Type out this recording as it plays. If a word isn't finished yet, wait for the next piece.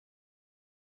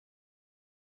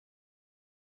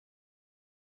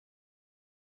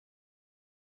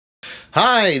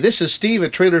Hi, this is Steve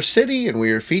at Trailer City, and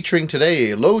we are featuring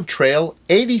today a Load Trail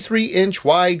 83-inch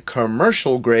wide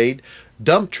commercial grade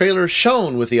dump trailer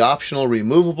shown with the optional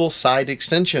removable side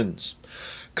extensions.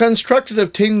 Constructed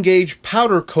of 10-gauge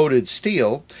powder-coated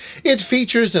steel, it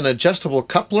features an adjustable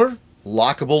coupler,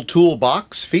 lockable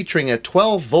toolbox featuring a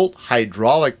 12-volt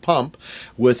hydraulic pump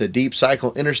with a deep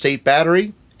cycle interstate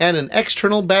battery and an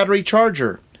external battery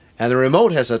charger, and the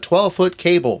remote has a 12-foot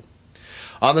cable.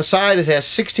 On the side, it has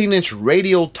 16-inch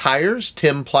radial tires,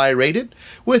 Tim-Ply rated,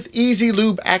 with easy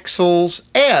lube axles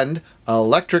and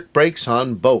electric brakes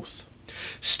on both.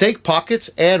 Stake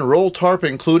pockets and roll tarp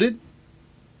included.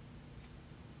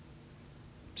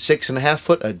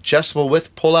 6.5-foot adjustable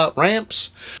width pull-out ramps.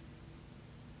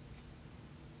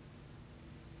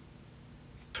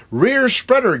 Rear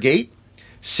spreader gate,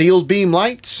 sealed beam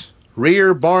lights,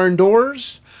 rear barn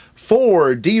doors,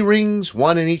 4 D-rings,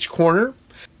 1 in each corner.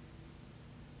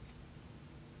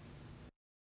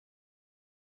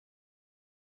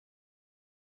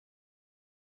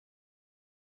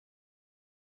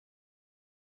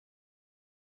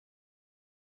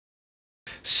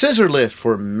 Scissor lift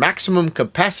for maximum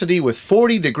capacity with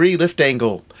 40-degree lift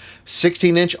angle.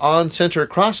 16-inch on-center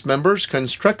cross members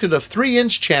constructed of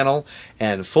 3-inch channel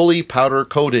and fully powder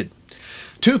coated.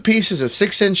 2 pieces of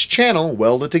 6-inch channel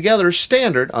welded together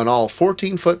standard on all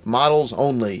 14-foot models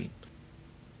only.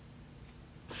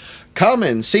 Come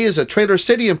and see us at Trailer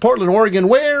City in Portland, Oregon,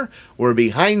 where we're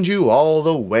behind you all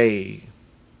the way.